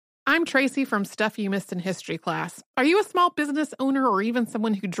I'm Tracy from Stuff You Missed in History class. Are you a small business owner or even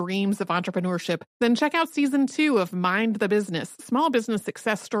someone who dreams of entrepreneurship? Then check out Season 2 of Mind the Business, small business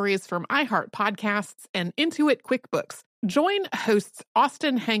success stories from iHeart Podcasts and Intuit QuickBooks. Join hosts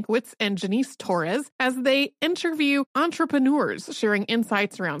Austin Hankwitz and Janice Torres as they interview entrepreneurs sharing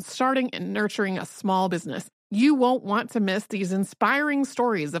insights around starting and nurturing a small business. You won't want to miss these inspiring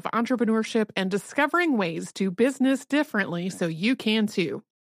stories of entrepreneurship and discovering ways to business differently so you can too.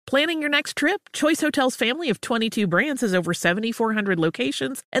 Planning your next trip? Choice Hotels' family of 22 brands has over 7,400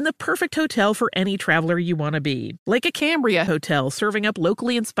 locations and the perfect hotel for any traveler you want to be. Like a Cambria Hotel, serving up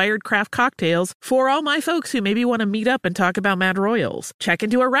locally inspired craft cocktails for all my folks who maybe want to meet up and talk about Mad Royals. Check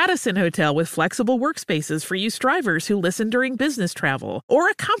into a Radisson Hotel with flexible workspaces for you strivers who listen during business travel. Or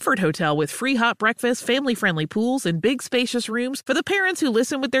a Comfort Hotel with free hot breakfast, family-friendly pools, and big spacious rooms for the parents who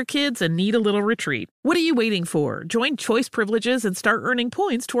listen with their kids and need a little retreat. What are you waiting for? Join Choice Privileges and start earning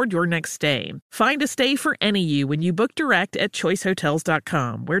points toward your next stay. Find a stay for any you when you book direct at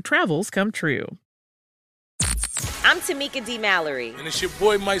choicehotels.com, where travels come true. I'm Tamika D. Mallory. And it's your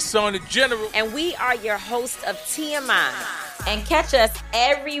boy, my son, the General. And we are your hosts of TMI. And catch us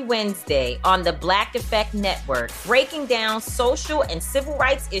every Wednesday on the Black Effect Network, breaking down social and civil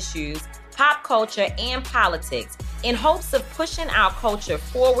rights issues, pop culture, and politics in hopes of pushing our culture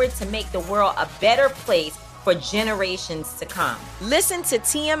forward to make the world a better place for generations to come. Listen to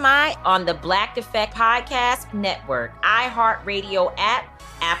TMI on the Black Effect Podcast Network, iHeartRadio app,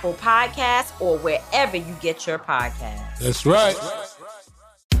 Apple Podcasts, or wherever you get your podcasts. That's right.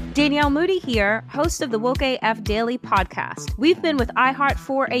 Danielle Moody here, host of the Woke AF Daily podcast. We've been with iHeart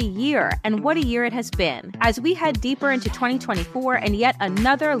for a year, and what a year it has been. As we head deeper into 2024 and yet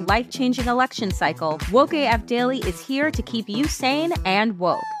another life-changing election cycle, Woke AF Daily is here to keep you sane and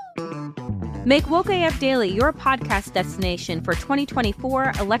woke. Make Woke AF Daily your podcast destination for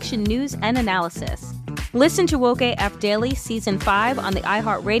 2024 election news and analysis. Listen to Woke AF Daily Season 5 on the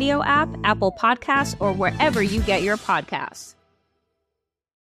iHeartRadio app, Apple Podcasts, or wherever you get your podcasts.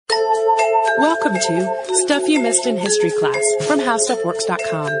 Welcome to Stuff You Missed in History class from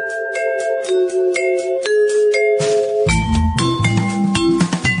HowStuffWorks.com.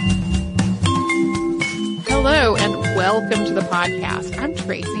 Hello and welcome to the podcast. I'm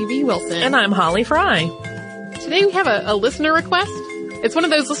Tracy V. Wilson. And I'm Holly Fry. Today we have a listener request. It's one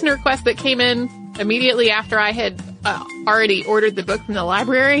of those listener requests that came in immediately after I had already ordered the book from the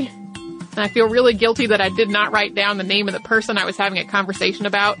library. And I feel really guilty that I did not write down the name of the person I was having a conversation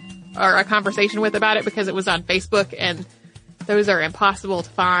about, or a conversation with about it, because it was on Facebook, and those are impossible to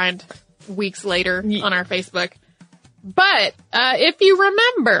find weeks later on our Facebook. But if you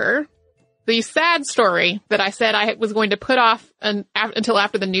remember the sad story that I said I was going to put off until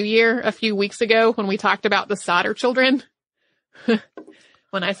after the new year a few weeks ago when we talked about the Sodder children,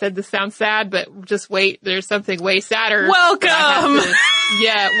 when I said this sounds sad, but just wait, there's something way sadder. Welcome!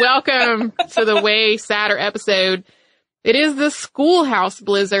 Welcome to the way sadder episode. It is the schoolhouse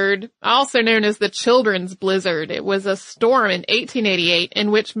blizzard, also known as the children's blizzard. It was a storm in 1888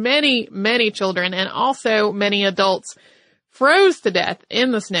 in which many, many children and also many adults froze to death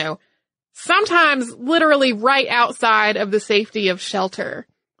in the snow, sometimes literally right outside of the safety of shelter.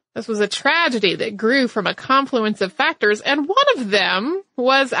 This was a tragedy that grew from a confluence of factors, and one of them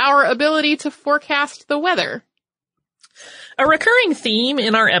was our ability to forecast the weather. A recurring theme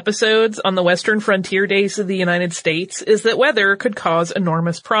in our episodes on the Western frontier days of the United States is that weather could cause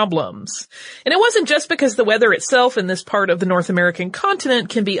enormous problems. And it wasn't just because the weather itself in this part of the North American continent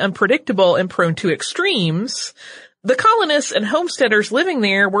can be unpredictable and prone to extremes. The colonists and homesteaders living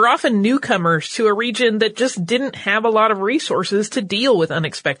there were often newcomers to a region that just didn't have a lot of resources to deal with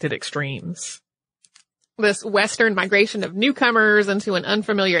unexpected extremes. This western migration of newcomers into an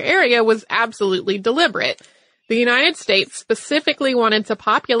unfamiliar area was absolutely deliberate. The United States specifically wanted to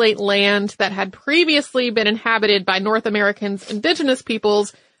populate land that had previously been inhabited by North Americans' indigenous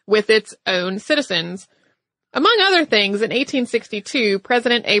peoples with its own citizens. Among other things, in 1862,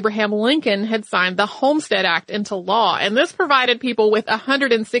 President Abraham Lincoln had signed the Homestead Act into law, and this provided people with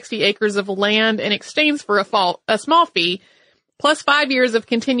 160 acres of land in exchange for a small fee, plus 5 years of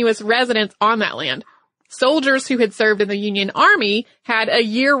continuous residence on that land. Soldiers who had served in the Union Army had a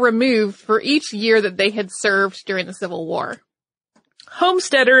year removed for each year that they had served during the Civil War.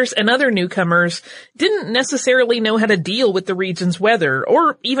 Homesteaders and other newcomers didn't necessarily know how to deal with the region's weather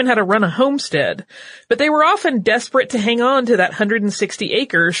or even how to run a homestead, but they were often desperate to hang on to that 160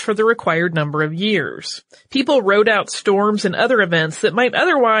 acres for the required number of years. People rode out storms and other events that might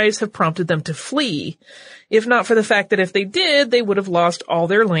otherwise have prompted them to flee, if not for the fact that if they did, they would have lost all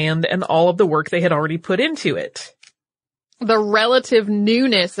their land and all of the work they had already put into it. The relative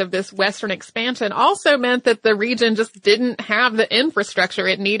newness of this western expansion also meant that the region just didn't have the infrastructure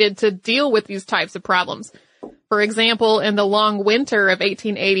it needed to deal with these types of problems. For example, in the long winter of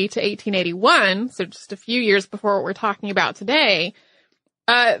 1880 to 1881, so just a few years before what we're talking about today,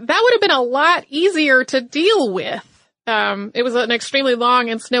 that would have been a lot easier to deal with. It was an extremely long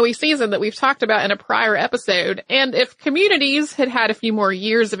and snowy season that we've talked about in a prior episode, and if communities had had a few more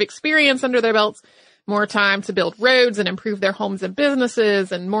years of experience under their belts, more time to build roads and improve their homes and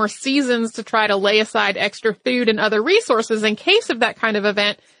businesses, and more seasons to try to lay aside extra food and other resources in case of that kind of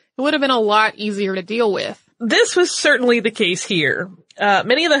event, it would have been a lot easier to deal with. This was certainly the case here.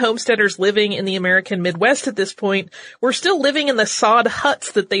 Many of the homesteaders living in the American Midwest at this point were still living in the sod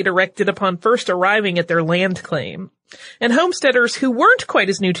huts that they'd erected upon first arriving at their land claim. And homesteaders who weren't quite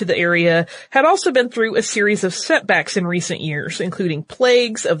as new to the area had also been through a series of setbacks in recent years, including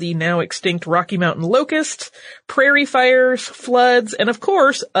plagues of the now extinct Rocky Mountain locust, prairie fires, floods, and of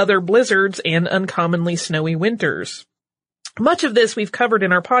course, other blizzards and uncommonly snowy winters. Much of this we've covered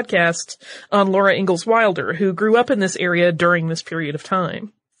in our podcast on Laura Ingalls Wilder, who grew up in this area during this period of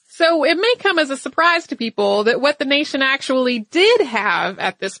time. So it may come as a surprise to people that what the nation actually did have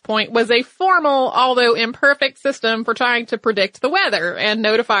at this point was a formal, although imperfect, system for trying to predict the weather and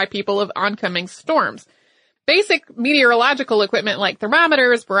notify people of oncoming storms. Basic meteorological equipment like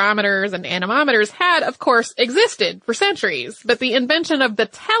thermometers, barometers, and anemometers had, of course, existed for centuries, but the invention of the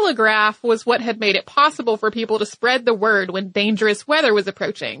telegraph was what had made it possible for people to spread the word when dangerous weather was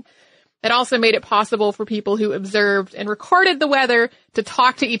approaching. It also made it possible for people who observed and recorded the weather to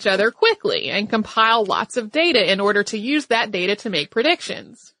talk to each other quickly and compile lots of data in order to use that data to make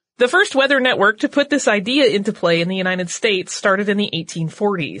predictions. The first weather network to put this idea into play in the United States started in the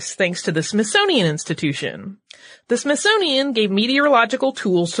 1840s, thanks to the Smithsonian Institution. The Smithsonian gave meteorological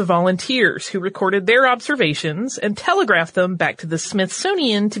tools to volunteers who recorded their observations and telegraphed them back to the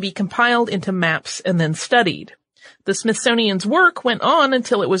Smithsonian to be compiled into maps and then studied. The Smithsonian's work went on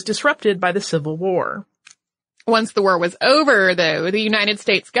until it was disrupted by the Civil War. Once the war was over, though, the United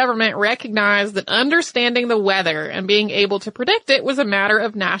States government recognized that understanding the weather and being able to predict it was a matter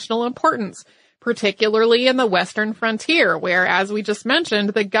of national importance, particularly in the western frontier, where, as we just mentioned,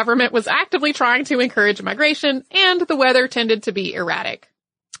 the government was actively trying to encourage migration and the weather tended to be erratic.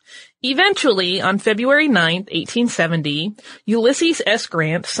 Eventually, on February 9th, 1870, Ulysses S.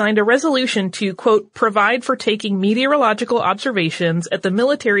 Grant signed a resolution to, quote, provide for taking meteorological observations at the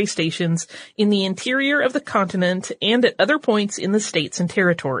military stations in the interior of the continent and at other points in the states and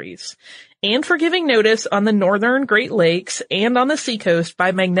territories, and for giving notice on the northern Great Lakes and on the seacoast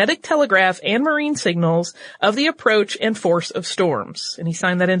by magnetic telegraph and marine signals of the approach and force of storms. And he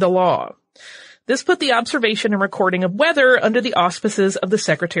signed that into law. This put the observation and recording of weather under the auspices of the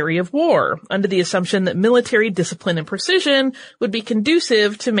Secretary of War, under the assumption that military discipline and precision would be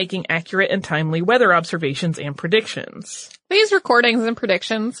conducive to making accurate and timely weather observations and predictions. These recordings and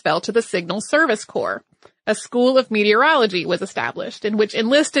predictions fell to the Signal Service Corps. A school of meteorology was established in which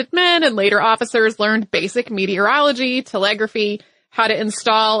enlisted men and later officers learned basic meteorology, telegraphy, how to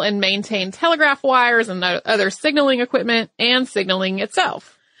install and maintain telegraph wires and other signaling equipment, and signaling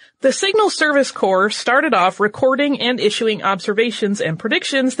itself. The Signal Service Corps started off recording and issuing observations and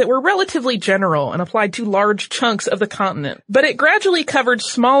predictions that were relatively general and applied to large chunks of the continent. But it gradually covered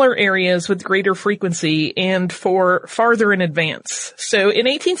smaller areas with greater frequency and for farther in advance. So in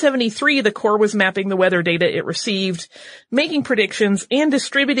 1873, the Corps was mapping the weather data it received, making predictions, and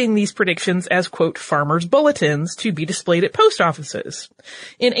distributing these predictions as, quote, farmers' bulletins to be displayed at post offices.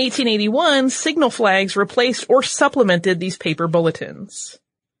 In 1881, signal flags replaced or supplemented these paper bulletins.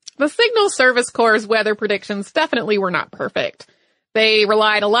 The Signal Service Corps' weather predictions definitely were not perfect. They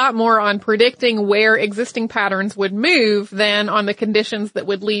relied a lot more on predicting where existing patterns would move than on the conditions that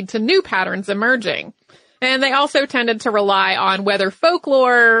would lead to new patterns emerging. And they also tended to rely on weather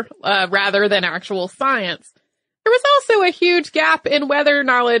folklore rather than actual science. There was also a huge gap in weather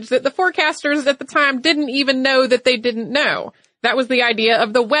knowledge that the forecasters at the time didn't even know that they didn't know. That was the idea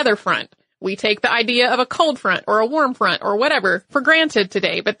of the weather front. We take the idea of a cold front or a warm front or whatever for granted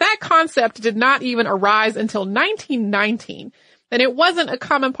today, but that concept did not even arise until 1919, and it wasn't a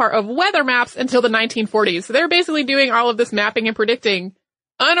common part of weather maps until the 1940s. So they were basically doing all of this mapping and predicting,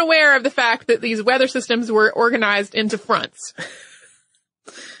 unaware of the fact that these weather systems were organized into fronts.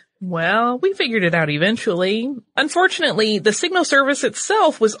 Well, we figured it out eventually. Unfortunately, the Signal Service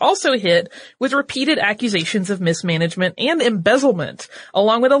itself was also hit with repeated accusations of mismanagement and embezzlement,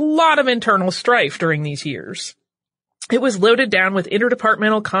 along with a lot of internal strife during these years. It was loaded down with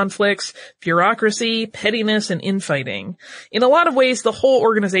interdepartmental conflicts, bureaucracy, pettiness, and infighting. In a lot of ways, the whole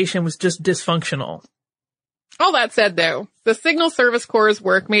organization was just dysfunctional. All that said, though, the Signal Service Corps'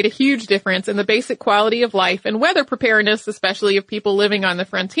 work made a huge difference in the basic quality of life and weather preparedness, especially of people living on the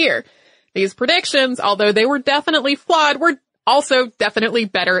frontier. These predictions, although they were definitely flawed, were also definitely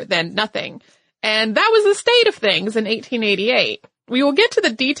better than nothing. And that was the state of things in 1888. We will get to the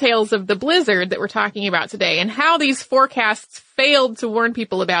details of the blizzard that we're talking about today and how these forecasts failed to warn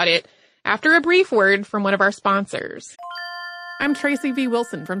people about it after a brief word from one of our sponsors. I'm Tracy V.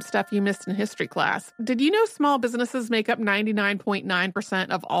 Wilson from Stuff You Missed in History Class. Did you know small businesses make up 99.9%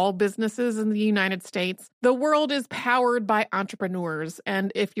 of all businesses in the United States? The world is powered by entrepreneurs,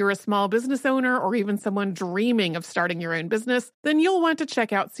 and if you're a small business owner or even someone dreaming of starting your own business, then you'll want to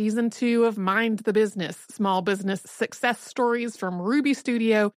check out Season 2 of Mind the Business, Small Business Success Stories from Ruby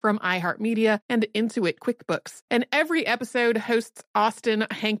Studio, from iHeartMedia, and Intuit QuickBooks. And every episode, hosts Austin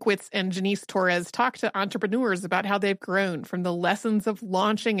Hankwitz and Janice Torres talk to entrepreneurs about how they've grown from the lessons of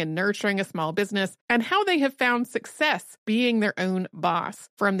launching and nurturing a small business and how they have found success being their own boss.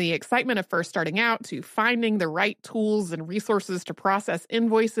 From the excitement of first starting out to finding the right tools and resources to process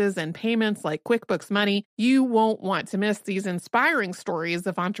invoices and payments like QuickBooks Money, you won't want to miss these inspiring stories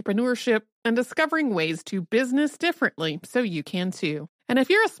of entrepreneurship and discovering ways to business differently so you can too. And if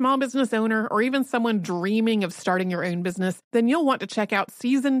you're a small business owner or even someone dreaming of starting your own business, then you'll want to check out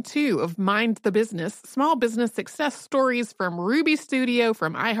Season 2 of Mind the Business, Small Business Success Stories from Ruby Studio,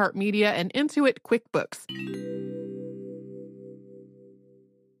 from iHeartMedia, and Intuit QuickBooks.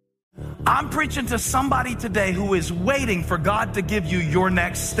 I'm preaching to somebody today who is waiting for God to give you your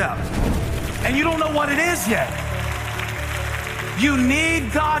next step. And you don't know what it is yet. You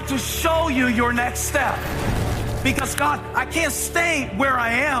need God to show you your next step. Because God, I can't stay where I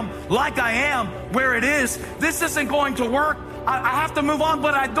am, like I am, where it is. This isn't going to work. I have to move on,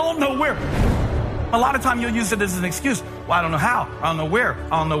 but I don't know where. A lot of time you'll use it as an excuse. Well, I don't know how. I don't know where.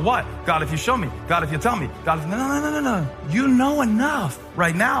 I don't know what. God, if you show me. God, if you tell me. God, if... No. You know enough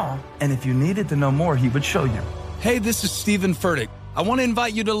right now. And if you needed to know more, he would show you. Hey, this is Stephen Furtick. I want to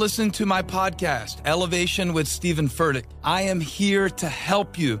invite you to listen to my podcast, Elevation with Stephen Furtick. I am here to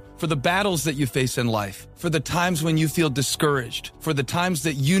help you for the battles that you face in life, for the times when you feel discouraged, for the times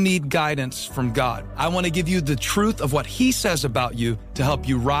that you need guidance from God. I want to give you the truth of what he says about you to help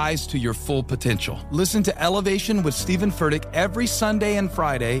you rise to your full potential. Listen to Elevation with Stephen Furtick every Sunday and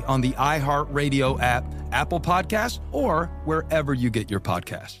Friday on the iHeartRadio app, Apple Podcasts, or wherever you get your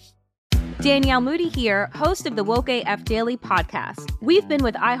podcasts. Danielle Moody here, host of the Woke AF Daily podcast. We've been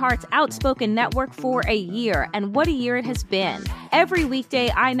with iHeart's Outspoken Network for a year, and what a year it has been. Every weekday,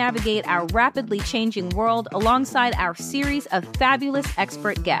 I navigate our rapidly changing world alongside our series of fabulous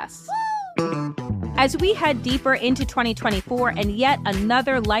expert guests. As we head deeper into 2024 and yet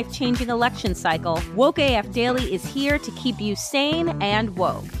another life-changing election cycle, Woke AF Daily is here to keep you sane and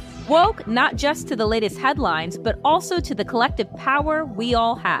woke. Woke not just to the latest headlines, but also to the collective power we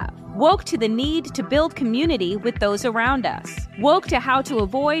all have. Woke to the need to build community with those around us. Woke to how to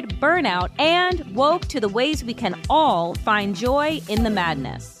avoid burnout, and woke to the ways we can all find joy in the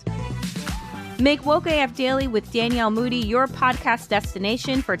madness. Make Woke AF Daily with Danielle Moody your podcast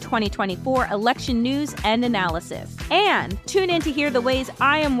destination for 2024 election news and analysis. And tune in to hear the ways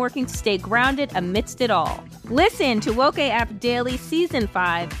I am working to stay grounded amidst it all. Listen to Woke AF Daily Season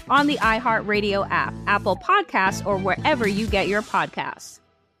 5 on the iHeartRadio app, Apple Podcasts, or wherever you get your podcasts.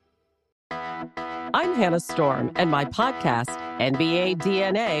 I'm Hannah Storm, and my podcast, NBA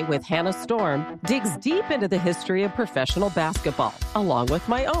DNA with Hannah Storm, digs deep into the history of professional basketball, along with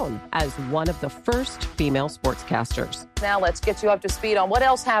my own, as one of the first female sportscasters. Now let's get you up to speed on what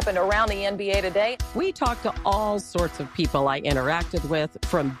else happened around the NBA today. We talk to all sorts of people I interacted with,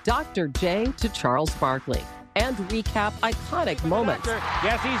 from Dr. J to Charles Barkley, and recap iconic moments.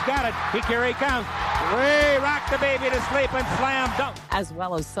 Yes, he's got it. Here he comes. Way rock the baby to sleep and slam dunk. As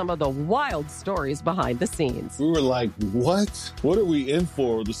well as some of the wild stories behind the scenes. We were like, what? What are we in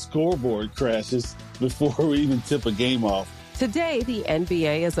for? The scoreboard crashes before we even tip a game off. Today, the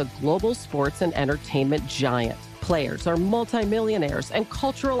NBA is a global sports and entertainment giant. Players are multimillionaires and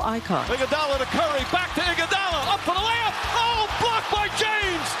cultural icons. Iguodala to Curry, back to Iguodala, up for the layup. Oh, blocked by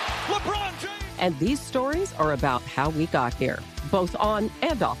James. LeBron James. And these stories are about how we got here, both on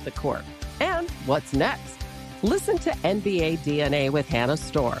and off the court. And what's next? Listen to NBA DNA with Hannah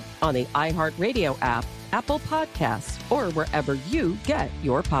Storm on the iHeartRadio app, Apple Podcasts, or wherever you get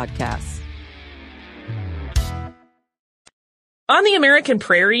your podcasts. On the American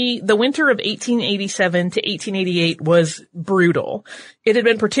prairie, the winter of 1887 to 1888 was brutal. It had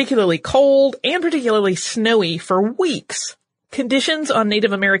been particularly cold and particularly snowy for weeks. Conditions on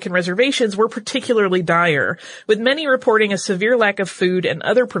Native American reservations were particularly dire, with many reporting a severe lack of food and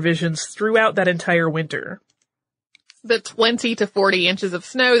other provisions throughout that entire winter. The 20 to 40 inches of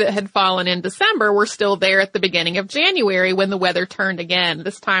snow that had fallen in December were still there at the beginning of January when the weather turned again,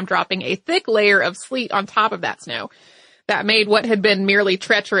 this time dropping a thick layer of sleet on top of that snow. That made what had been merely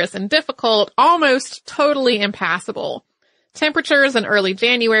treacherous and difficult almost totally impassable. Temperatures in early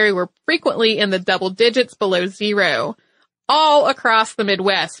January were frequently in the double digits below zero. All across the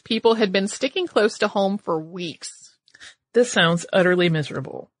Midwest, people had been sticking close to home for weeks. This sounds utterly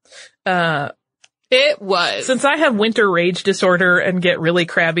miserable. It was. Since I have winter rage disorder and get really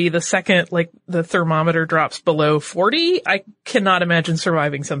crabby the second, the thermometer drops below 40, I cannot imagine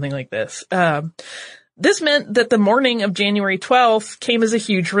surviving something like this. This meant that the morning of January 12th came as a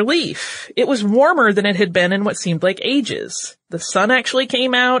huge relief. It was warmer than it had been in what seemed like ages. The sun actually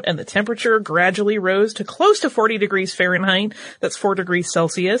came out and the temperature gradually rose to close to 40 degrees Fahrenheit. That's 4 degrees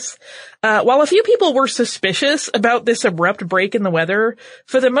Celsius. While a few people were suspicious about this abrupt break in the weather,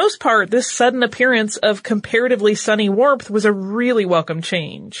 for the most part, this sudden appearance of comparatively sunny warmth was a really welcome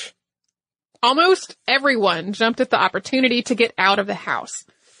change. Almost everyone jumped at the opportunity to get out of the house.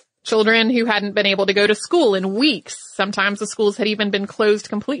 Children who hadn't been able to go to school in weeks, sometimes the schools had even been closed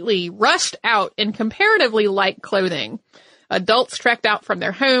completely, rushed out in comparatively light clothing. Adults trekked out from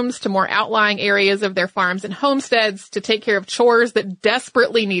their homes to more outlying areas of their farms and homesteads to take care of chores that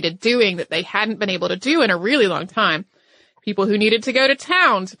desperately needed doing that they hadn't been able to do in a really long time. People who needed to go to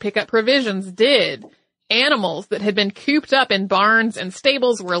town to pick up provisions did. Animals that had been cooped up in barns and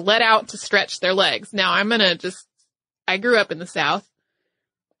stables were let out to stretch their legs. Now, I grew up in the South.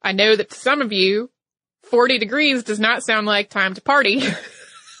 I know that to some of you, 40 degrees does not sound like time to party.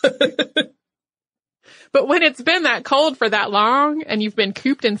 But when it's been that cold for that long and you've been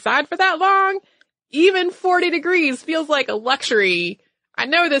cooped inside for that long, even 40 degrees feels like a luxury. I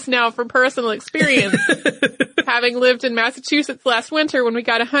know this now from personal experience. Having lived in Massachusetts last winter when we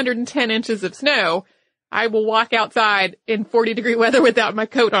got 110 inches of snow, I will walk outside in 40 degree weather without my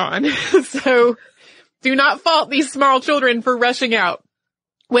coat on. So do not fault these small children for rushing out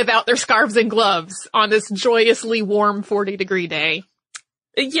without their scarves and gloves on this joyously warm 40 degree day.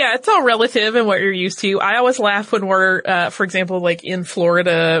 Yeah, it's all relative and what you're used to. I always laugh when we're, for example, like in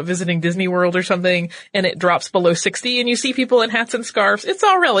Florida visiting Disney World or something and it drops below 60 and you see people in hats and scarves. It's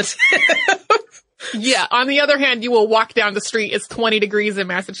all relative. Yeah. On the other hand, you will walk down the street. It's 20 degrees in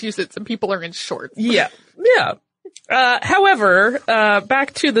Massachusetts and people are in shorts. Yeah. Yeah. However,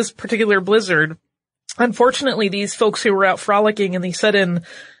 back to this particular blizzard. Unfortunately, these folks who were out frolicking in the sudden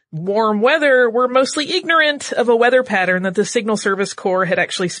warm weather were mostly ignorant of a weather pattern that the Signal Service Corps had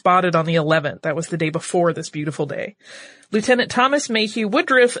actually spotted on the 11th. That was the day before this beautiful day. Lieutenant Thomas Mayhew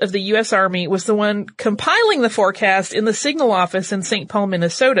Woodruff of the U.S. Army was the one compiling the forecast in the Signal office in St. Paul,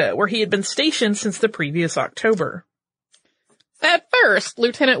 Minnesota, where he had been stationed since the previous October. At first,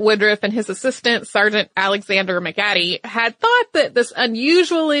 Lieutenant Woodruff and his assistant, Sergeant Alexander McGaddy, had thought that this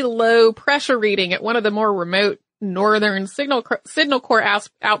unusually low pressure reading at one of the more remote northern Signal Corps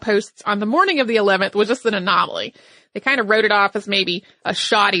outposts on the morning of the 11th was just an anomaly. They kind of wrote it off as maybe a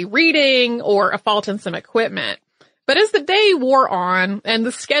shoddy reading or a fault in some equipment. But as the day wore on and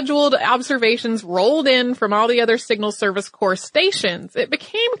the scheduled observations rolled in from all the other Signal Service Corps stations, it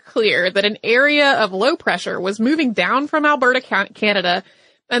became clear that an area of low pressure was moving down from Alberta, Canada,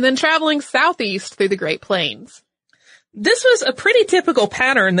 and then traveling southeast through the Great Plains. This was a pretty typical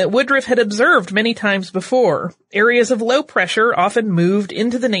pattern that Woodruff had observed many times before. Areas of low pressure often moved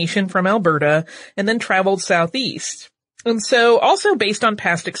into the nation from Alberta and then traveled southeast. And so, also based on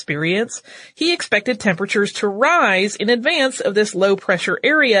past experience, he expected temperatures to rise in advance of this low pressure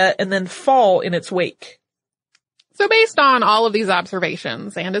area and then fall in its wake. So based on all of these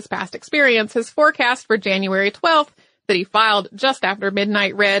observations and his past experience, his forecast for January 12th that he filed just after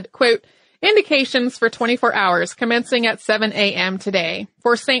midnight read, quote, indications for 24 hours commencing at 7 a.m. today.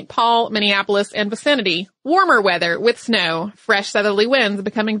 For St. Paul, Minneapolis, and vicinity, warmer weather with snow, fresh southerly winds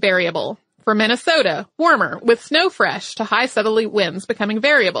becoming variable. For Minnesota, warmer with snow fresh to high southerly winds becoming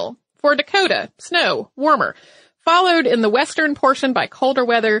variable. For Dakota, snow, warmer, followed in the western portion by colder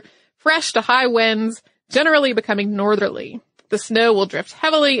weather, fresh to high winds, generally becoming northerly. The snow will drift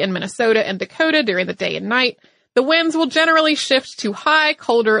heavily in Minnesota and Dakota during the day and night. The winds will generally shift to high,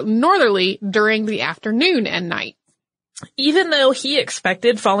 colder, northerly during the afternoon and night. Even though he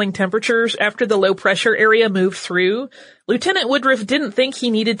expected falling temperatures after the low pressure area moved through, Lieutenant Woodruff didn't think he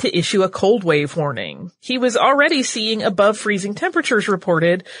needed to issue a cold wave warning. He was already seeing above freezing temperatures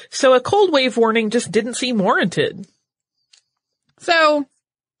reported, so a cold wave warning just didn't seem warranted. So,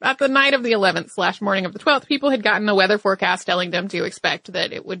 at the night of the 11th / morning of the 12th, people had gotten a weather forecast telling them to expect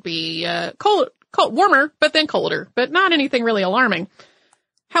that it would be cold, warmer, but then colder, but not anything really alarming.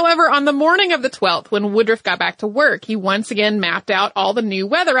 However, on the morning of the 12th, when Woodruff got back to work, he once again mapped out all the new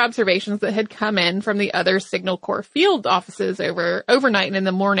weather observations that had come in from the other Signal Corps field offices overnight and in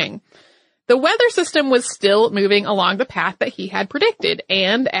the morning. The weather system was still moving along the path that he had predicted,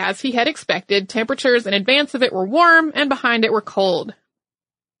 and as he had expected, temperatures in advance of it were warm and behind it were cold.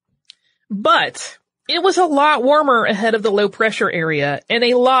 But it was a lot warmer ahead of the low pressure area and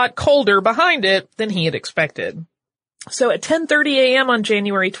a lot colder behind it than he had expected. So at 10:30 a.m. on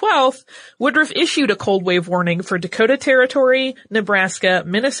January 12th, Woodruff issued a cold wave warning for Dakota Territory, Nebraska,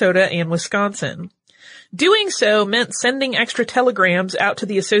 Minnesota, and Wisconsin. Doing so meant sending extra telegrams out to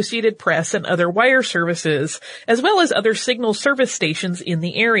the Associated Press and other wire services, as well as other signal service stations in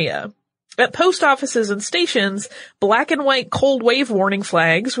the area. At post offices and stations, black and white cold wave warning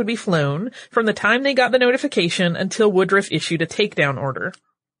flags would be flown from the time they got the notification until Woodruff issued a takedown order.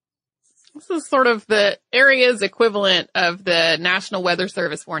 This is sort of the area's equivalent of the National Weather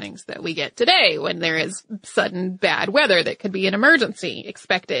Service warnings that we get today when there is sudden bad weather that could be an emergency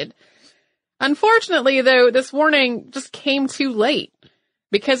expected. Unfortunately, though, this warning just came too late.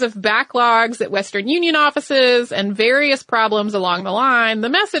 Because of backlogs at Western Union offices and various problems along the line, the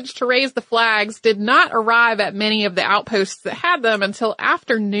message to raise the flags did not arrive at many of the outposts that had them until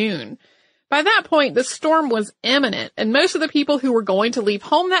afternoon. By that point, the storm was imminent, and most of the people who were going to leave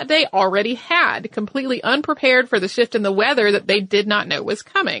home that day already had, completely unprepared for the shift in the weather that they did not know was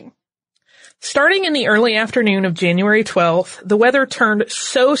coming. Starting in the early afternoon of January 12th, the weather turned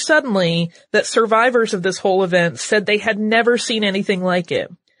so suddenly that survivors of this whole event said they had never seen anything like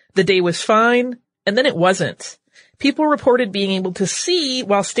it. The day was fine, and then it wasn't. People reported being able to see,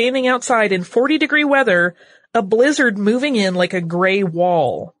 while standing outside in 40-degree weather, a blizzard moving in like a gray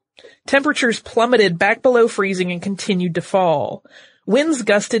wall. Temperatures plummeted back below freezing and continued to fall. Winds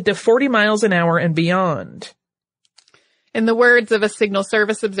gusted to 40 miles an hour and beyond. In the words of a Signal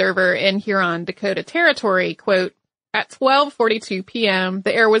Service observer in Huron, Dakota Territory, quote, "At 12:42 p.m.,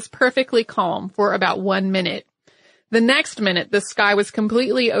 the air was perfectly calm for about 1 minute. The next minute, the sky was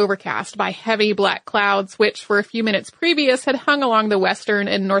completely overcast by heavy black clouds, which for a few minutes previous had hung along the western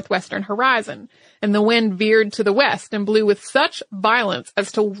and northwestern horizon, and the wind veered to the west and blew with such violence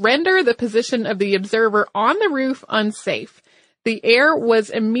as to render the position of the observer on the roof unsafe. The air was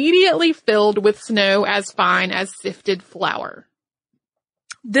immediately filled with snow as fine as sifted flour."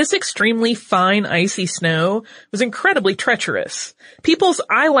 This extremely fine, icy snow was incredibly treacherous. People's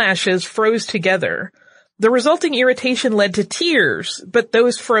eyelashes froze together. The resulting irritation led to tears, but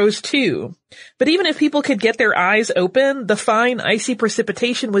those froze too. But even if people could get their eyes open, the fine, icy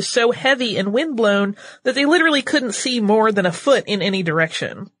precipitation was so heavy and windblown that they literally couldn't see more than a foot in any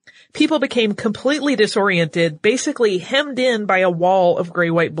direction. People became completely disoriented, basically hemmed in by a wall of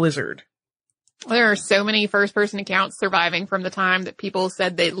gray-white blizzard. There are so many first-person accounts surviving from the time that people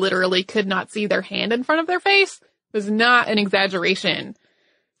said they literally could not see their hand in front of their face. It was not an exaggeration.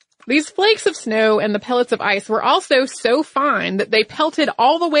 These flakes of snow and the pellets of ice were also so fine that they pelted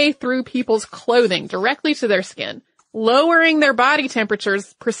all the way through people's clothing directly to their skin, lowering their body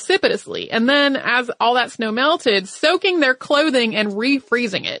temperatures precipitously, and then, as all that snow melted, soaking their clothing and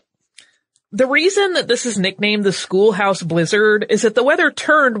refreezing it. The reason that this is nicknamed the schoolhouse blizzard is that the weather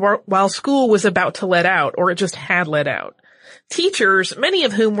turned while school was about to let out, or it just had let out. Teachers, many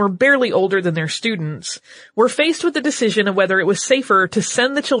of whom were barely older than their students, were faced with the decision of whether it was safer to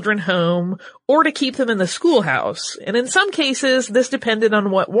send the children home or to keep them in the schoolhouse. And in some cases, this depended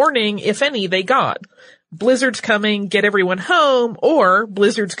on what warning, if any, they got. Blizzard's coming, get everyone home, or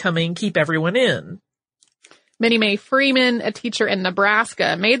blizzard's coming, keep everyone in. Minnie Mae Freeman, a teacher in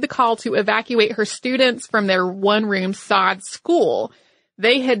Nebraska, made the call to evacuate her students from their one-room sod school.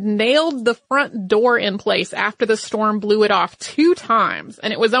 They had nailed the front door in place after the storm blew it off 2 times,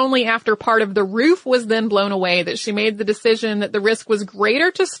 and it was only after part of the roof was then blown away that she made the decision that the risk was greater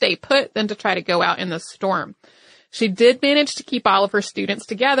to stay put than to try to go out in the storm. She did manage to keep all of her students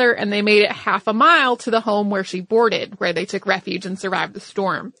together, and they made it half a mile to the home where she boarded, where they took refuge and survived the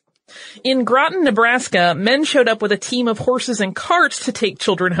storm. In Groton, Nebraska, men showed up with a team of horses and carts to take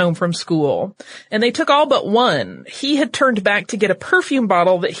children home from school. And they took all but one. He had turned back to get a perfume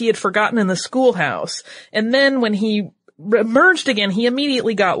bottle that he had forgotten in the schoolhouse. And then when he emerged again, he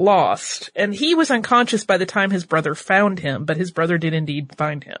immediately got lost. And he was unconscious by the time his brother found him, but his brother did indeed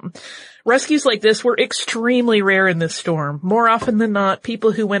find him. Rescues like this were extremely rare in this storm. More often than not,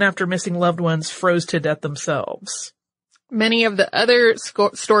 people who went after missing loved ones froze to death themselves. Many of the other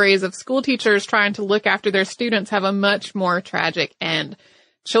stories of school teachers trying to look after their students have a much more tragic end.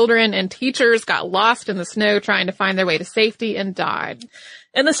 Children and teachers got lost in the snow trying to find their way to safety and died.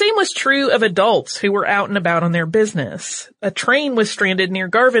 And the same was true of adults who were out and about on their business. A train was stranded near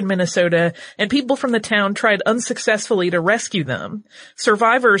Garvin, Minnesota, and people from the town tried unsuccessfully to rescue them.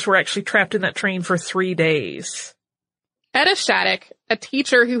 Survivors were actually trapped in that train for 3 days. Etta Shattuck, a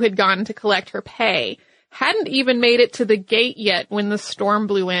teacher who had gone to collect her pay, hadn't even made it to the gate yet when the storm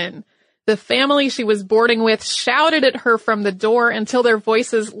blew in. The family she was boarding with shouted at her from the door until their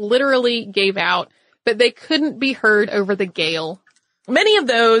voices literally gave out, but they couldn't be heard over the gale. Many of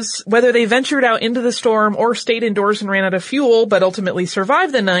those, whether they ventured out into the storm or stayed indoors and ran out of fuel, but ultimately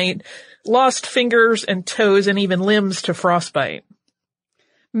survived the night, lost fingers and toes and even limbs to frostbite.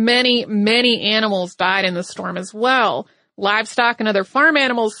 Many, many animals died in the storm as well. Livestock and other farm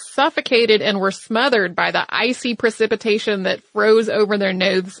animals suffocated and were smothered by the icy precipitation that froze over their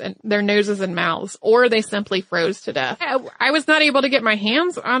noses and mouths, or they simply froze to death. I was not able to get my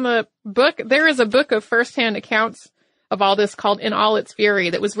hands on the book. There is a book of firsthand accounts of all this called In All Its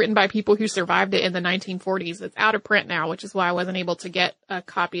Fury that was written by people who survived it in the 1940s. It's out of print now, which is why I wasn't able to get a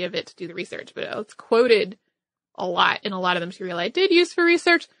copy of it to do the research, but it's quoted a lot in a lot of the material I did use for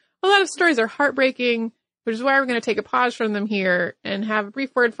research. A lot of stories are heartbreaking, which is why we're going to take a pause from them here and have a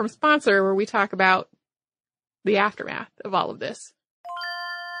brief word from sponsor where we talk about the aftermath of all of this.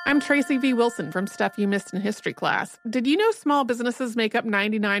 I'm Tracy V. Wilson from Stuff You Missed in History Class. Did you know small businesses make up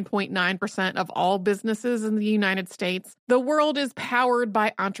 99.9% of all businesses in the United States? The world is powered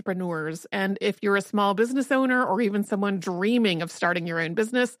by entrepreneurs, and if you're a small business owner or even someone dreaming of starting your own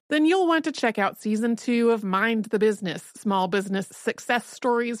business, then you'll want to check out Season 2 of Mind the Business, Small Business Success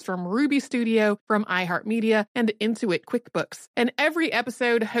Stories from Ruby Studio, from iHeartMedia, and Intuit QuickBooks. And every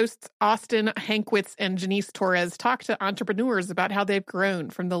episode, hosts Austin Hankwitz and Janice Torres talk to entrepreneurs about how they've grown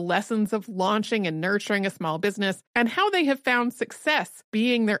from the lessons of launching and nurturing a small business and how they have found success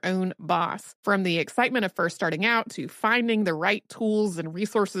being their own boss. From the excitement of first starting out to finding the right tools and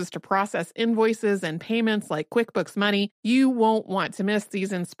resources to process invoices and payments like QuickBooks Money, you won't want to miss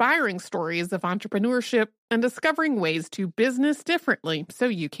these inspiring stories of entrepreneurship and discovering ways to business differently so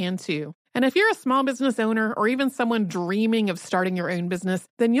you can too. And if you're a small business owner or even someone dreaming of starting your own business,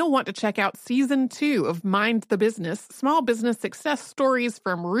 then you'll want to check out Season 2 of Mind the Business, Small Business Success Stories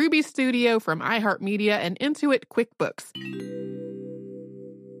from Ruby Studio, from iHeartMedia, and Intuit QuickBooks.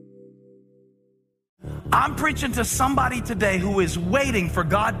 I'm preaching to somebody today who is waiting for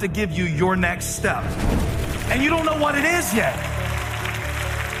God to give you your next step. And you don't know what it is yet.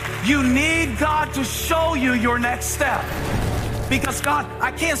 You need God to show you your next step. Because God,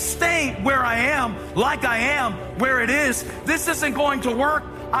 I can't stay where I am, like I am, where it is. This isn't going to work.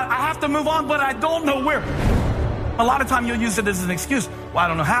 I have to move on, but I don't know where. A lot of time you'll use it as an excuse. Well, I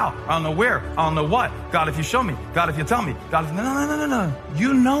don't know how. I don't know where. I don't know what. God, if you show me. God, if you tell me. God, if... No.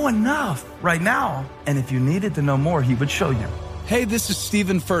 You know enough right now. And if you needed to know more, he would show you. Hey, this is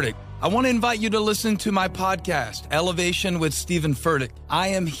Stephen Furtick. I want to invite you to listen to my podcast, Elevation with Stephen Furtick. I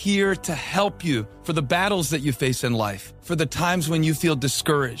am here to help you for the battles that you face in life, for the times when you feel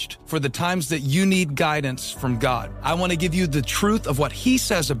discouraged, for the times that you need guidance from God. I want to give you the truth of what he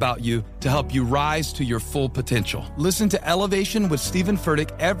says about you to help you rise to your full potential. Listen to Elevation with Stephen Furtick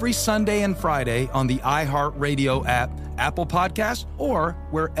every Sunday and Friday on the iHeartRadio app, Apple Podcasts, or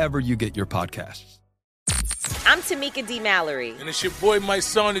wherever you get your podcasts. I'm Tamika D. Mallory. And it's your boy, my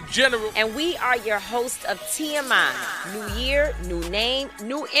son, the General. And we are your hosts of TMI. New year, new name,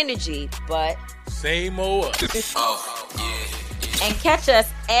 new energy, but... same old us. Oh, yeah. And catch us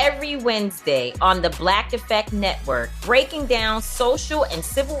every Wednesday on the Black Effect Network, breaking down social and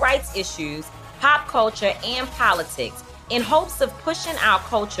civil rights issues, pop culture, and politics, in hopes of pushing our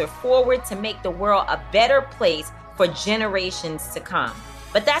culture forward to make the world a better place for generations to come.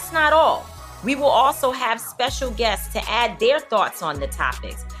 But that's not all. We will also have special guests to add their thoughts on the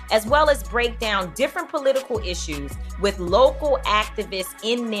topics, as well as break down different political issues with local activists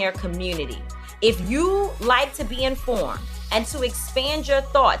in their community. If you like to be informed and to expand your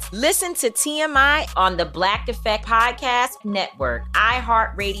thoughts, listen to TMI on the Black Effect Podcast Network,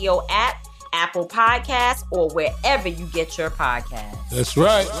 iHeartRadio app, Apple Podcasts, or wherever you get your podcasts. That's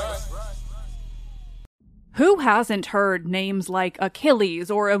right. Who hasn't heard names like Achilles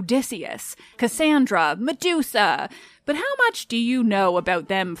or Odysseus, Cassandra, Medusa? But how much do you know about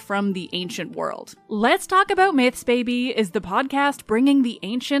them from the ancient world? Let's Talk About Myths, Baby is the podcast bringing the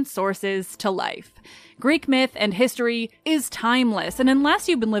ancient sources to life. Greek myth and history is timeless, and unless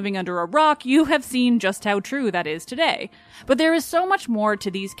you've been living under a rock, you have seen just how true that is today. But there is so much more to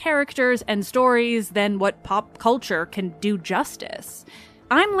these characters and stories than what pop culture can do justice.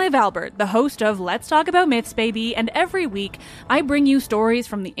 I'm Liv Albert, the host of Let's Talk About Myths, Baby, and every week I bring you stories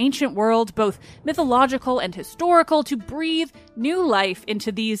from the ancient world, both mythological and historical, to breathe new life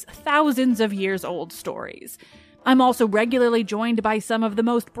into these thousands of years old stories. I'm also regularly joined by some of the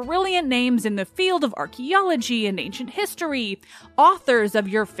most brilliant names in the field of archaeology and ancient history, authors of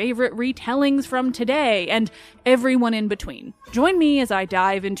your favorite retellings from today, and everyone in between. Join me as I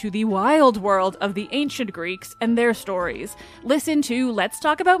dive into the wild world of the ancient Greeks and their stories. Listen to Let's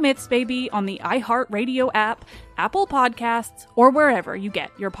Talk About Myths, Baby on the iHeartRadio app, Apple Podcasts, or wherever you get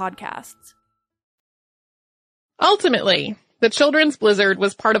your podcasts. Ultimately, the Children's Blizzard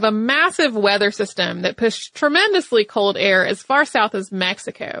was part of a massive weather system that pushed tremendously cold air as far south as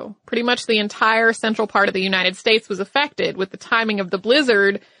Mexico. Pretty much the entire central part of the United States was affected, with the timing of the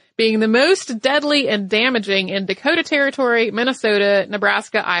blizzard being the most deadly and damaging in Dakota Territory, Minnesota,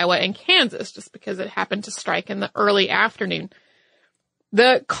 Nebraska, Iowa, and Kansas, just because it happened to strike in the early afternoon.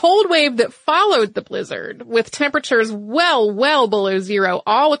 The cold wave that followed the blizzard, with temperatures well below zero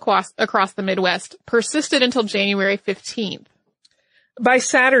all across the Midwest, persisted until January 15th. By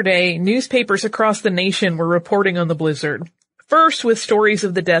Saturday, newspapers across the nation were reporting on the blizzard. First with stories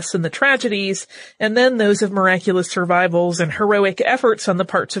of the deaths and the tragedies, and then those of miraculous survivals and heroic efforts on the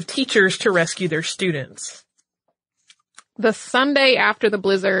parts of teachers to rescue their students. The Sunday after the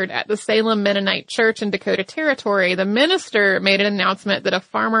blizzard at the Salem Mennonite Church in Dakota Territory, the minister made an announcement that a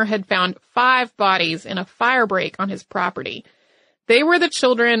farmer had found 5 bodies in a fire break on his property. They were the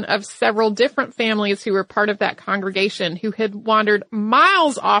children of several different families who were part of that congregation who had wandered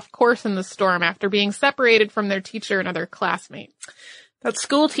miles off course in the storm after being separated from their teacher and other classmates. That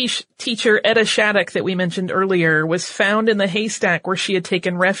school teacher, Etta Shattuck, that we mentioned earlier, was found in the haystack where she had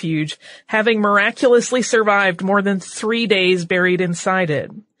taken refuge, having miraculously survived more than 3 days buried inside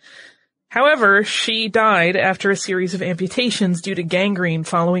it. However, she died after a series of amputations due to gangrene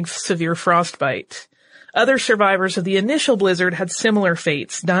following severe frostbite. Other survivors of the initial blizzard had similar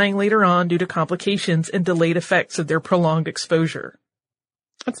fates, dying later on due to complications and delayed effects of their prolonged exposure.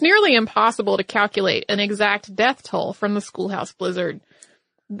 It's nearly impossible to calculate an exact death toll from the schoolhouse blizzard.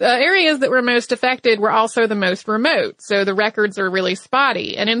 The areas that were most affected were also the most remote, so the records are really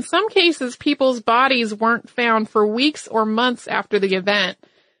spotty. And in some cases, people's bodies weren't found for weeks or months after the event.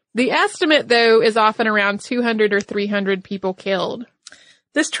 The estimate, though, is often around 200 or 300 people killed.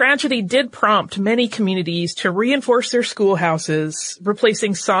 This tragedy did prompt many communities to reinforce their schoolhouses,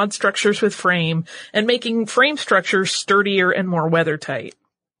 replacing sod structures with frame and making frame structures sturdier and more weather-tight.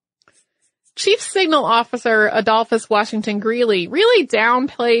 Chief Signal Officer Adolphus Washington Greeley really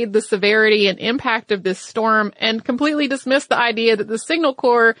downplayed the severity and impact of this storm and completely dismissed the idea that the Signal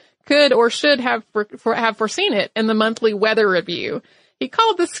Corps could or should have foreseen it in the monthly weather review. He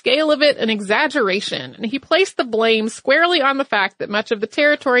called the scale of it an exaggeration, and he placed the blame squarely on the fact that much of the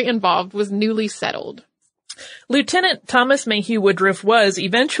territory involved was newly settled. Lieutenant Thomas Mayhew Woodruff was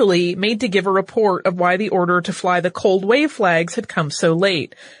eventually made to give a report of why the order to fly the cold wave flags had come so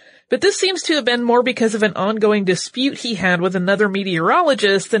late. But this seems to have been more because of an ongoing dispute he had with another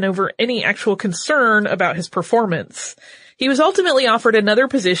meteorologist than over any actual concern about his performance. He was ultimately offered another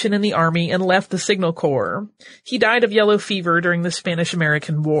position in the Army and left the Signal Corps. He died of yellow fever during the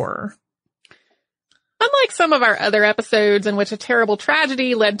Spanish-American War. Unlike some of our other episodes in which a terrible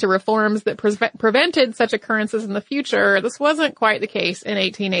tragedy led to reforms that prevented such occurrences in the future, this wasn't quite the case in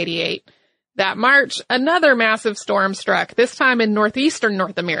 1888. That March, another massive storm struck, this time in northeastern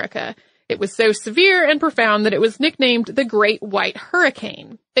North America. It was so severe and profound that it was nicknamed the Great White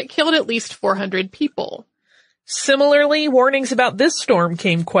Hurricane. It killed at least 400 people. Similarly, warnings about this storm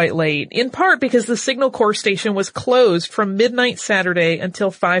came quite late, in part because the Signal Corps station was closed from midnight Saturday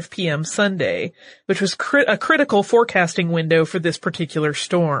until 5 p.m. Sunday, which was a critical forecasting window for this particular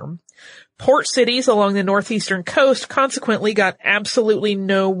storm. Port cities along the northeastern coast consequently got absolutely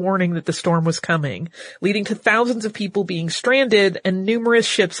no warning that the storm was coming, leading to thousands of people being stranded and numerous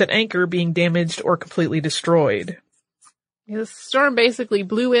ships at anchor being damaged or completely destroyed. The storm basically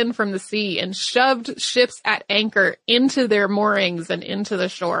blew in from the sea and shoved ships at anchor into their moorings and into the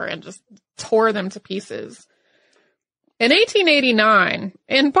shore and just tore them to pieces. In 1889,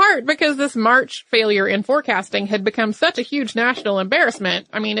 in part because this March failure in forecasting had become such a huge national embarrassment,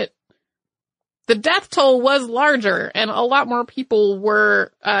 the death toll was larger and a lot more people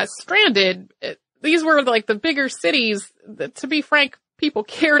were stranded. These were like the bigger cities that, to be frank, people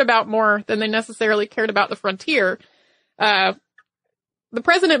cared about more than they necessarily cared about the frontier. The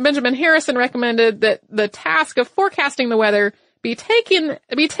President Benjamin Harrison recommended that the task of forecasting the weather be taken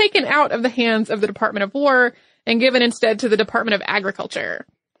out of the hands of the Department of War and given instead to the Department of Agriculture.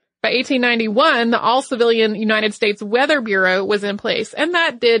 By 1891, the all-civilian United States Weather Bureau was in place, and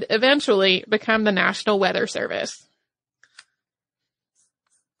that did eventually become the National Weather Service.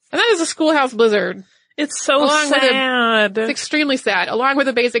 And that is a schoolhouse blizzard. It's so sad. It's extremely sad, along with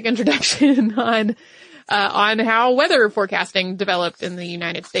a basic introduction on how weather forecasting developed in the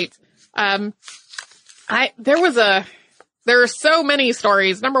United States. There are so many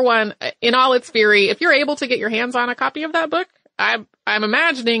stories. Number one, in all its fury, if you're able to get your hands on a copy of that book, I'm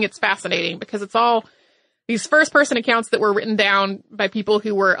imagining it's fascinating because it's all these first person accounts that were written down by people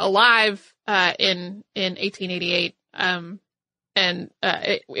who were alive, in 1888.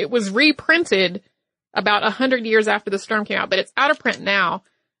 It was reprinted about 100 years after the storm came out, but it's out of print now.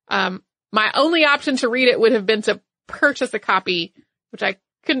 My only option to read it would have been to purchase a copy, which I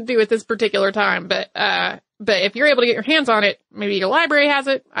couldn't do at this particular time. But if you're able to get your hands on it, maybe your library has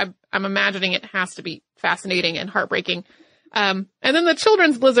it. I'm imagining it has to be fascinating and heartbreaking. And then The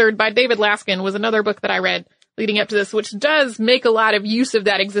Children's Blizzard by David Laskin was another book that I read leading up to this, which does make a lot of use of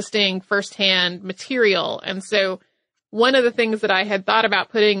that existing firsthand material. And so one of the things that I had thought about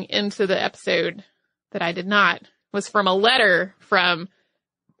putting into the episode that I did not was from a letter from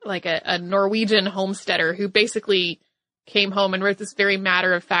like a Norwegian homesteader who basically came home and wrote this very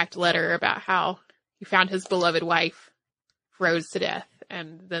matter-of-fact letter about how he found his beloved wife froze to death,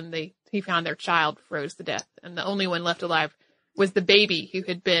 and then he found their child froze to death, and the only one left alive was the baby who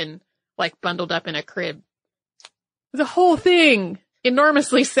had been like bundled up in a crib. The whole thing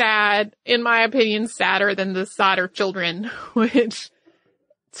enormously sad, in my opinion, sadder than the Sodder Children, which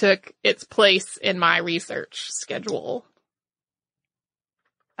took its place in my research schedule.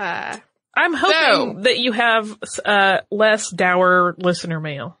 I'm hoping that you have less dour listener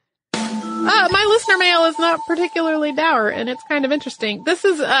mail. My listener mail is not particularly dour, and it's kind of interesting. This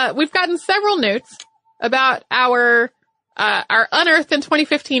is we've gotten several notes about our Unearthed in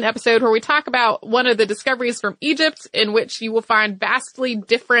 2015 episode where we talk about one of the discoveries from Egypt, in which you will find vastly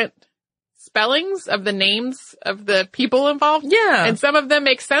different spellings of the names of the people involved. Yeah. And some of them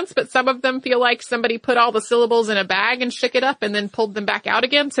make sense, but some of them feel like somebody put all the syllables in a bag and shook it up and then pulled them back out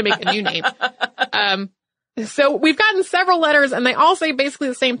again to make a new name. So we've gotten several letters, and they all say basically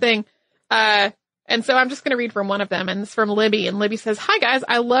the same thing. And so I'm just going to read from one of them, and it's from Libby. And Libby says, "Hi guys,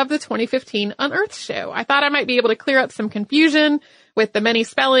 I love the 2015 Unearthed show. I thought I might be able to clear up some confusion with the many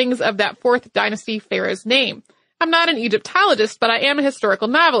spellings of that 4th dynasty pharaoh's name. I'm not an Egyptologist, but I am a historical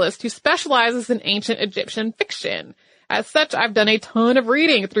novelist who specializes in ancient Egyptian fiction. As such, I've done a ton of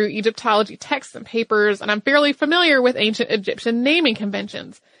reading through Egyptology texts and papers, and I'm fairly familiar with ancient Egyptian naming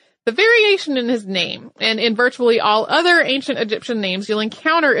conventions. The variation in his name, and in virtually all other ancient Egyptian names you'll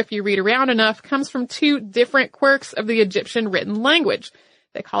encounter if you read around enough, comes from 2 different quirks of the Egyptian written language.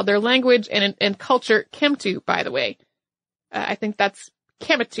 They called their language and culture Kemtu, by the way. I think that's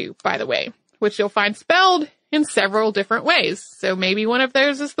Kemetu, by the way, which you'll find spelled in several different ways. So maybe one of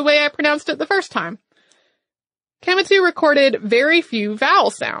those is the way I pronounced it the first time. Kemetu recorded very few vowel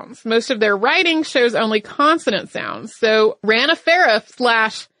sounds. Most of their writing shows only consonant sounds. So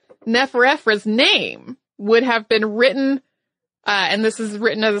Ranefera / Neferefra's name would have been written, and this is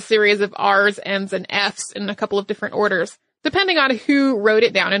written as a series of R's, N's, and F's in a couple of different orders, depending on who wrote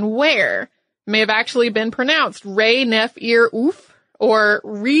it down and where. It may have actually been pronounced Re, Nef, Ir, Oof, or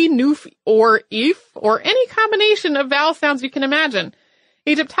Re, Nuf, or If, or any combination of vowel sounds you can imagine.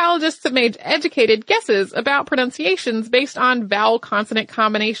 Egyptologists have made educated guesses about pronunciations based on vowel-consonant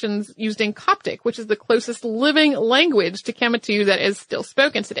combinations used in Coptic, which is the closest living language to Kemetu that is still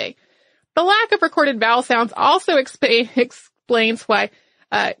spoken today. The lack of recorded vowel sounds also explains why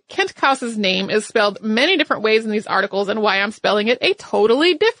Kentkaus's name is spelled many different ways in these articles and why I'm spelling it a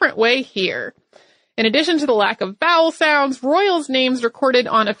totally different way here. In addition to the lack of vowel sounds, royals' names recorded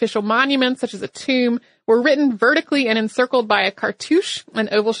on official monuments, such as a tomb, were written vertically and encircled by a cartouche, an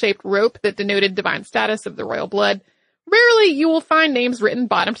oval-shaped rope that denoted divine status of the royal blood. Rarely you will find names written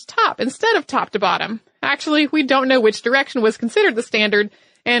bottom to top instead of top to bottom. Actually, we don't know which direction was considered the standard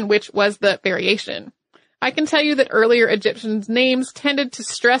and which was the variation. I can tell you that earlier Egyptians' names tended to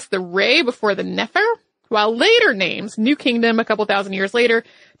stress the Re before the Nefer, while later names, New Kingdom a couple thousand years later,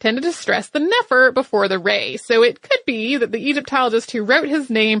 tended to stress the Nefer before the Re. So it could be that the Egyptologist who wrote his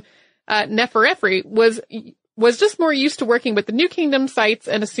name, Neferefri, was just more used to working with the New Kingdom sites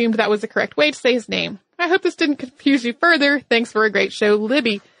and assumed that was the correct way to say his name. I hope this didn't confuse you further. Thanks for a great show,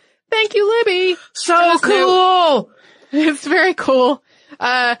 Libby. Thank you, Libby. So cool. It's very cool.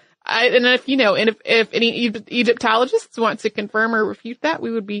 And if any Egyptologists want to confirm or refute that,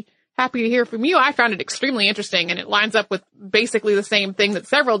 we would be happy to hear from you. I found it extremely interesting, and it lines up with basically the same thing that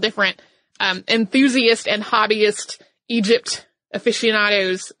several different enthusiast and hobbyist Egypt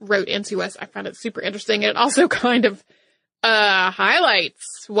aficionados wrote into us. I found it super interesting. And it also kind of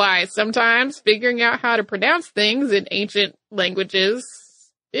highlights why sometimes figuring out how to pronounce things in ancient languages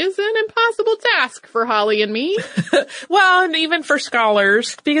is an impossible task for Holly and me. Well, and even for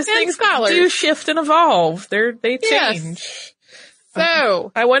scholars, because things do shift and evolve. They change. Yes.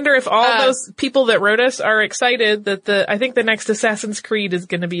 So I wonder if all those people that wrote us are excited that I think the next Assassin's Creed is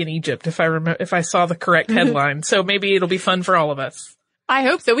going to be in Egypt, if I saw the correct headline. So maybe it'll be fun for all of us. I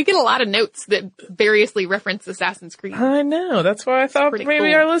hope so. We get a lot of notes that variously reference Assassin's Creed. I know. That's why I thought maybe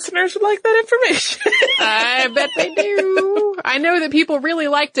cool. Our listeners would like that information. I bet they do. I know that people really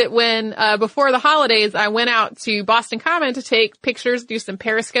liked it when, before the holidays, I went out to Boston Common to take pictures, do some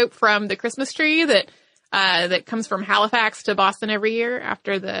Periscope from the Christmas tree that comes from Halifax to Boston every year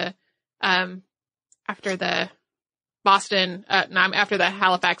after the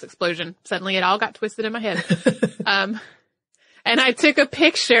Halifax explosion. Suddenly it all got twisted in my head. And I took a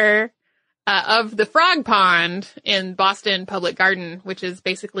picture of the frog pond in Boston Public Garden, which is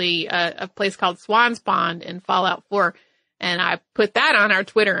basically a place called Swan's Pond in Fallout 4. And I put that on our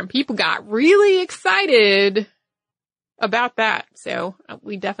Twitter, and people got really excited about that. So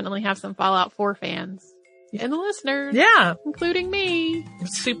we definitely have some Fallout 4 fans and the listeners. Yeah. Including me.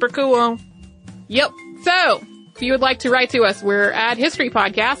 Super cool. Yep. So if you would like to write to us, we're at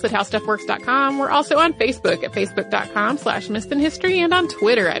historypodcast@howstuffworks.com. We're also on Facebook at facebook.com/missedinhistory and on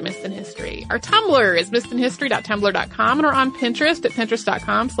Twitter at missedinhistory. Our Tumblr is missedinhistory.tumblr.com, and we're on Pinterest at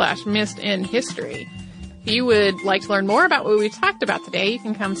pinterest.com/missedinhistory. If you would like to learn more about what we talked about today, you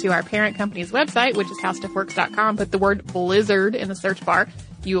can come to our parent company's website, which is howstuffworks.com. Put the word blizzard in the search bar.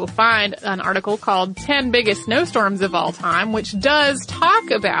 You will find an article called 10 Biggest Snowstorms of All Time, which does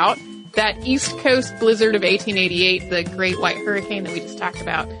talk about that East Coast blizzard of 1888, the Great White Hurricane that we just talked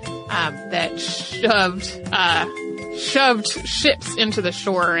about, that shoved ships into the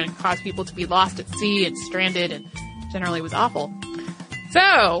shore and caused people to be lost at sea and stranded, and generally was awful.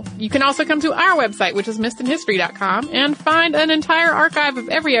 So you can also come to our website, which is missedinhistory.com, and find an entire archive of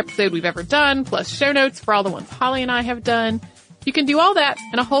every episode we've ever done, plus show notes for all the ones Holly and I have done. You can do all that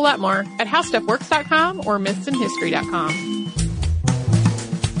and a whole lot more at howstuffworks.com or missedinhistory.com.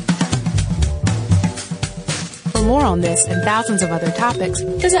 For more on this and thousands of other topics,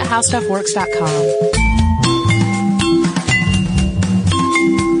 visit howstuffworks.com.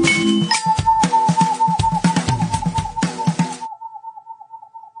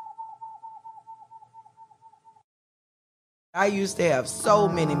 I used to have so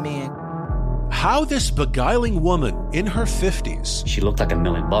many men. How this beguiling woman in her 50s, she looked like $1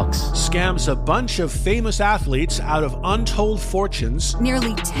 million, scams a bunch of famous athletes out of untold fortunes.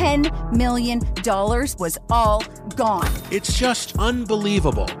 Nearly $10 million was all gone. It's just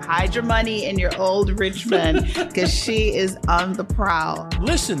unbelievable. Hide your money in your old rich man, because she is on the prowl.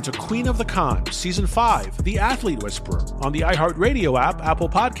 Listen to Queen of the Con, Season 5, The Athlete Whisperer, on the iHeartRadio app, Apple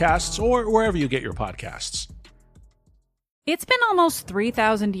Podcasts, or wherever you get your podcasts. It's been almost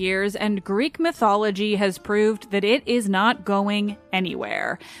 3,000 years, and Greek mythology has proved that it is not going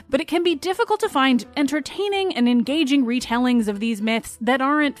anywhere. But it can be difficult to find entertaining and engaging retellings of these myths that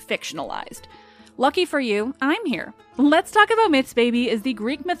aren't fictionalized. Lucky for you, I'm here. Let's Talk About Myths, Baby is the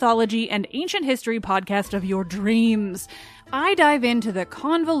Greek mythology and ancient history podcast of your dreams. I dive into the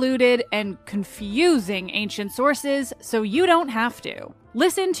convoluted and confusing ancient sources so you don't have to.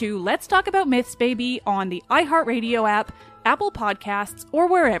 Listen to Let's Talk About Myths, Baby on the iHeartRadio app, Apple Podcasts, or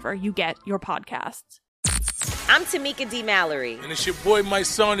wherever you get your podcasts. I'm Tamika D. Mallory. And it's your boy, my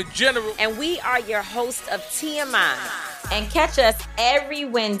son, the General. And we are your hosts of TMI. And catch us every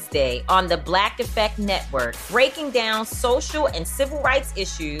Wednesday on the Black Effect Network, breaking down social and civil rights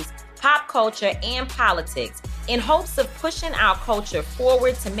issues, pop culture, and politics in hopes of pushing our culture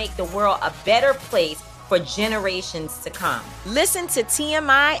forward to make the world a better place for generations to come. Listen to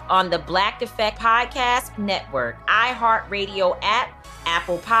TMI on the Black Effect Podcast Network, iHeartRadio app,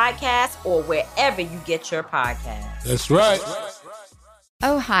 Apple Podcasts, or wherever you get your podcasts. That's right.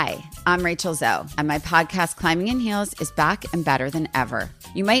 Oh, hi, I'm Rachel Zoe, and my podcast, Climbing in Heels, is back and better than ever.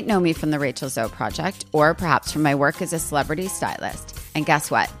 You might know me from the Rachel Zoe Project, or perhaps from my work as a celebrity stylist. And guess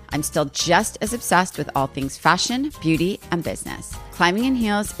what? I'm still just as obsessed with all things fashion, beauty, and business. Climbing in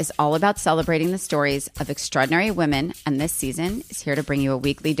Heels is all about celebrating the stories of extraordinary women, and this season is here to bring you a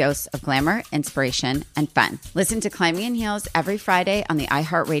weekly dose of glamour, inspiration, and fun. Listen to Climbing in Heels every Friday on the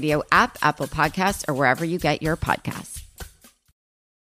iHeartRadio app, Apple Podcasts, or wherever you get your podcasts.